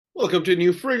Welcome to a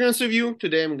new fragrance review.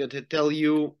 Today I'm going to tell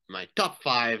you my top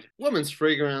 5 women's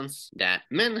fragrance that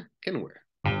men can wear.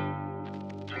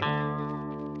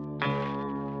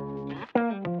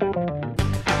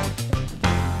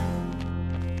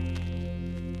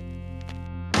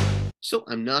 So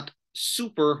I'm not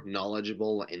super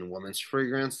knowledgeable in women's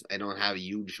fragrance. I don't have a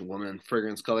huge women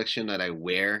fragrance collection that I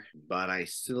wear, but I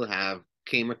still have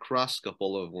came across a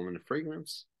couple of women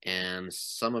fragrance and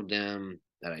some of them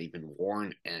that I even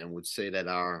worn and would say that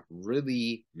are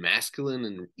really masculine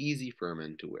and easy for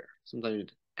men to wear. Sometimes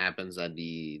it happens that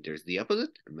there's the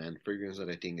opposite, a man fragrance that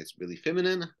I think is really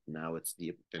feminine. Now it's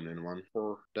the feminine one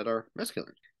for that are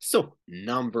masculine. So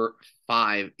number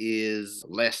 5 is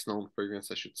less known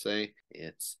fragrance, I should say.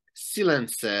 It's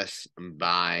Silences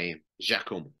by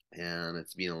Giacomo. And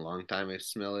it's been a long time I've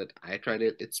smelled it. I tried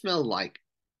it. It smelled like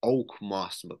oak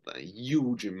moss, but a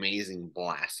huge, amazing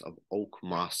blast of oak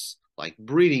moss, like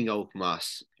breathing oak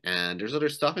moss. And there's other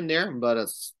stuff in there, but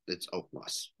it's oak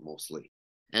moss mostly.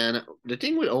 And the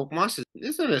thing with oak moss is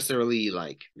it's not necessarily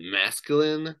like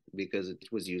masculine because it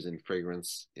was used in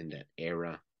fragrance in that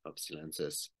era of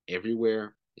silences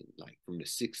everywhere, like from the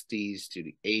 60s to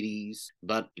the 80s.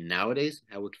 But nowadays,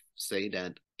 I would say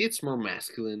that it's more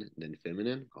masculine than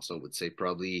feminine. Also, would say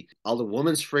probably all the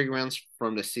women's fragrance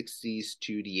from the 60s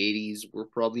to the 80s were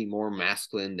probably more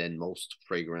masculine than most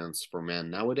fragrance for men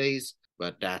nowadays.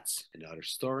 But that's another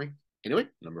story. Anyway,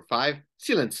 number 5,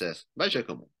 Silences by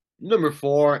Giacomo. Number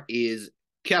 4 is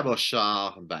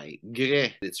Cabochard by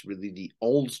Grès. It's really the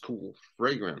old school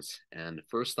fragrance. And the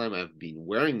first time I've been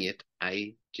wearing it,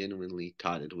 I genuinely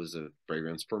thought it was a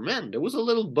fragrance for men. There was a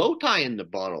little bow tie in the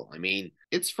bottle. I mean,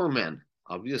 it's for men,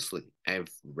 obviously. I've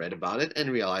read about it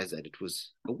and realized that it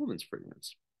was a woman's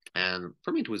fragrance. And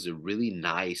for me, it was a really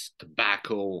nice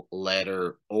tobacco,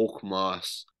 leather, oak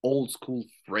moss, old school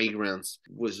fragrance.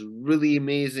 It was really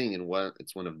amazing, and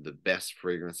it's one of the best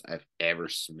fragrance I've ever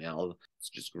smelled. It's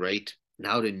just great.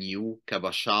 Now the new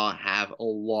Cabochard have a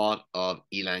lot of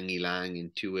ylang ylang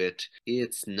into it.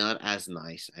 It's not as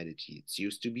nice as it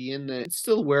used to be, it's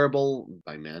still wearable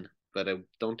by men, but I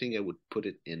don't think I would put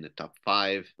it in the top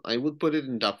 5. I would put it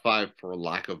in top 5 for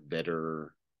lack of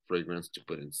better fragrance to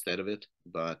put instead of it.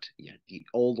 But yeah, the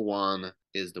old one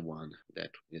is the one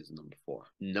that is number 4.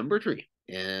 Number 3,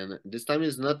 and this time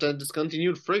is not a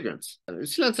discontinued fragrance.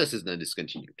 Silences is not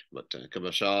discontinued, but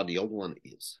Cabochard, the old one,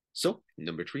 is. So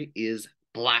number 3 is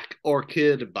Black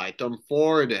Orchid by Tom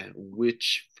Ford,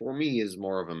 which for me is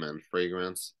more of a man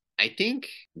fragrance. I think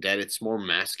that it's more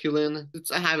masculine.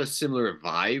 I have a similar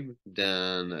vibe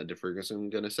than the fragrance I'm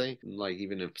gonna say, like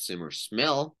even a similar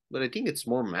smell, but I think it's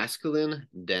more masculine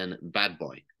than Bad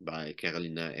Boy by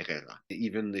Carolina Herrera.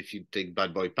 Even if you take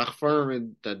Bad Boy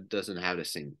Parfum, that doesn't have the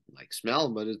same like smell,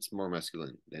 but it's more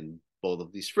masculine than both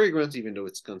of these fragrances, even though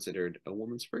it's considered a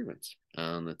woman's fragrance.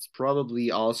 And it's probably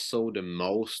also the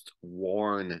most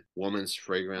worn woman's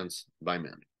fragrance by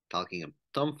men. Talking of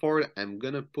Tom Ford, I'm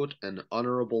gonna put an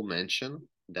honorable mention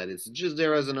that is just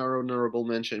there as an honorable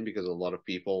mention because a lot of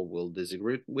people will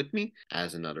disagree with me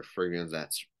as another fragrance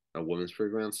that's a woman's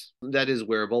fragrance that is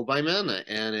wearable by men,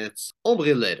 and it's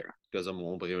Ombre Leather, because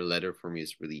Ombre Leather for me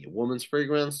is really a woman's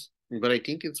fragrance, but I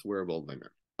think it's wearable by men.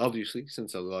 Obviously,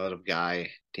 since a lot of guys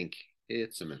think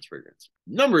it's a men's fragrance.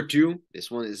 Number 2, this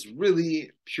one is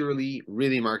really purely,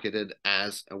 really marketed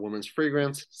as a woman's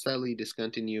fragrance, sadly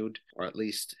discontinued, or at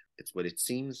least it's what it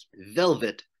seems.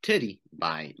 Velvet Teddy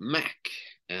by MAC.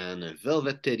 And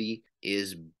Velvet Teddy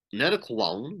is not a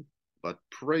cologne, but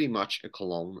pretty much a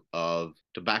cologne of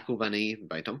Tobacco Vanille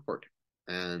by Tom Ford.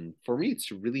 And for me,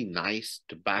 it's a really nice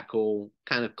tobacco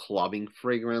kind of clubbing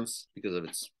fragrance because of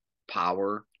its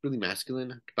power. It's really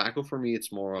masculine. Tobacco for me,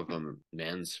 it's more of a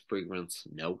man's fragrance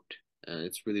note.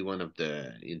 It's really one of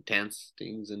the intense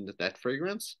things in that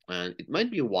fragrance. And it might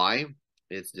be why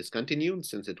it's discontinued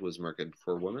since it was marketed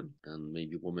for women, and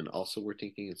maybe women also were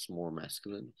thinking it's more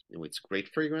masculine. Anyway, it's great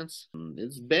fragrance.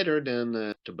 It's better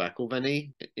than Tobacco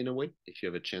Vanille in a way, if you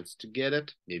have a chance to get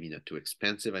it. Maybe not too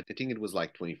expensive. I think it was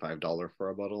like $25 for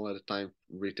a bottle at a time,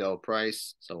 retail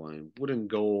price. So I wouldn't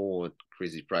go at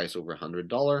crazy price over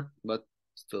 $100, but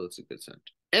still it's a good scent.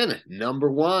 And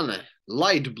number 1,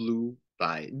 Light Blue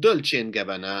by Dolce &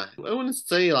 Gabbana. I wouldn't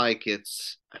say like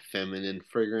it's a feminine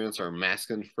fragrance or a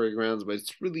masculine fragrance, but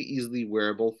it's really easily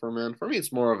wearable for men. For me,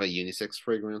 it's more of a unisex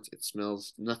fragrance. It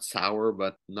smells not sour,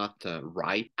 but not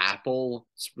ripe apple.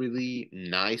 It's really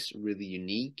nice, really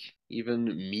unique. Even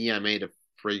me, I made a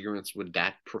fragrance with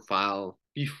that profile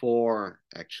before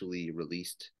actually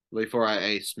released. Before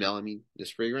I smell, I mean,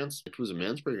 this fragrance, it was a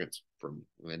man's fragrance for me.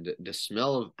 And the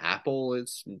smell of apple,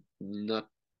 it's not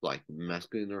like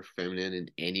masculine or feminine in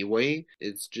any way.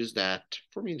 It's just that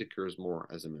for me, it occurs more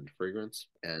as a men's fragrance,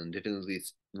 and definitely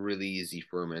it's really easy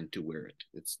for a man to wear it.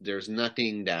 There's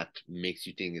nothing that makes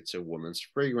you think it's a woman's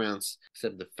fragrance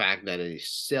except the fact that they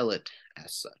sell it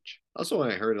as such. Also,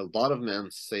 I heard a lot of men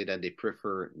say that they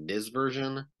prefer this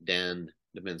version than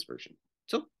the men's version.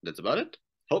 So that's about it.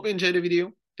 Hope you enjoyed the video.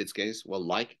 If it's the case, well,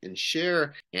 like and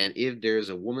share. And if there's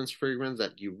a woman's fragrance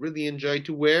that you really enjoy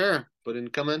to wear, put in a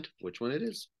comment which one it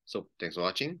is. So thanks for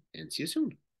watching and see you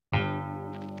soon.